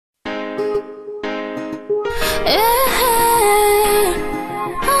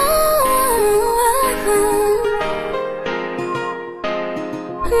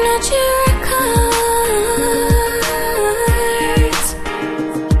Nuchie records,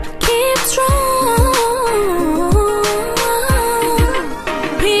 keep strong.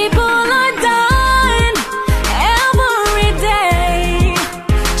 People are dying every day.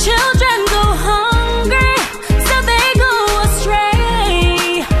 Children go hungry, so they go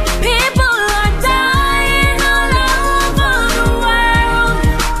astray. People are dying all over the world.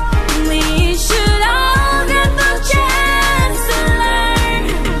 We should all get the chance to learn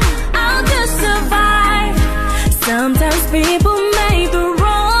how to survive. Sometimes people make the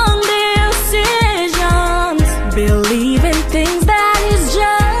wrong decisions, believing things that is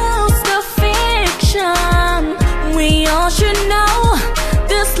just a fiction. We all should know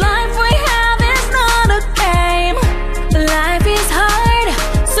this life we have is not a game. Life is hard,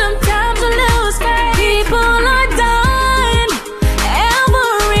 sometimes we lose faith. People are dying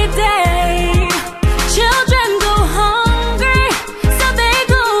every day. Children go hungry, so they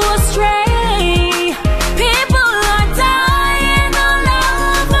go astray. People are dying all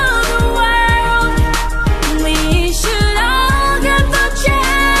over the world. We should all get the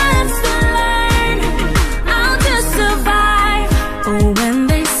chance to learn how to survive. Oh, when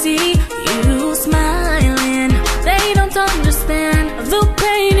they see you smiling, they don't understand the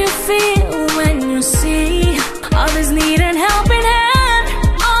pain you feel when you see others need a helping hand.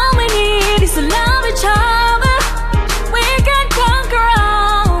 All we need is to love each other. We can conquer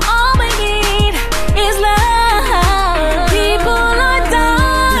all we need is love. People are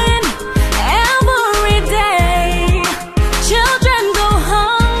dying every day. Children go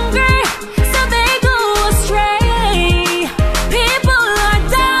hungry, so they go astray. People are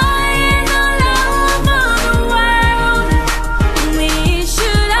dying all over the world. We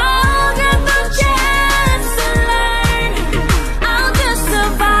should all get the chance to learn how to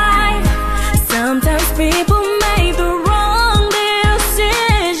survive. Sometimes people make the wrong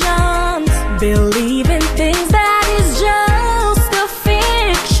decisions, believing things that is just a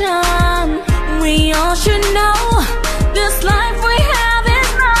fiction. We all should know this life we have is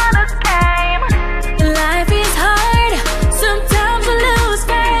not a game. Life is hard, sometimes we lose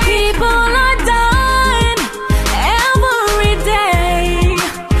faith. People are dying every day.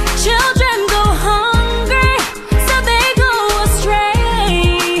 Children go hungry, so they go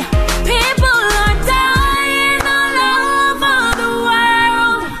astray. People are dying all over the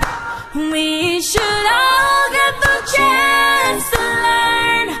world. We should all get the chance to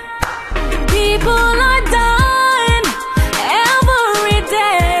learn. People are dying every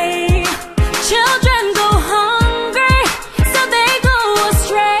day. Children go hungry, so they go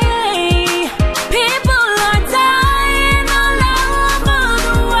astray. People are dying all over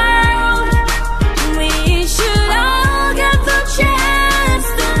the world. We should all get the chance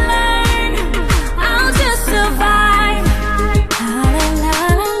to learn how to survive. La la la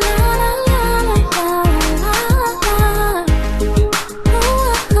la la la la la.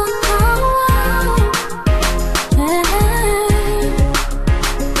 Ooh, ooh, ooh.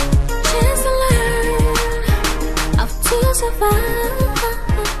 Chance to learn how to survive.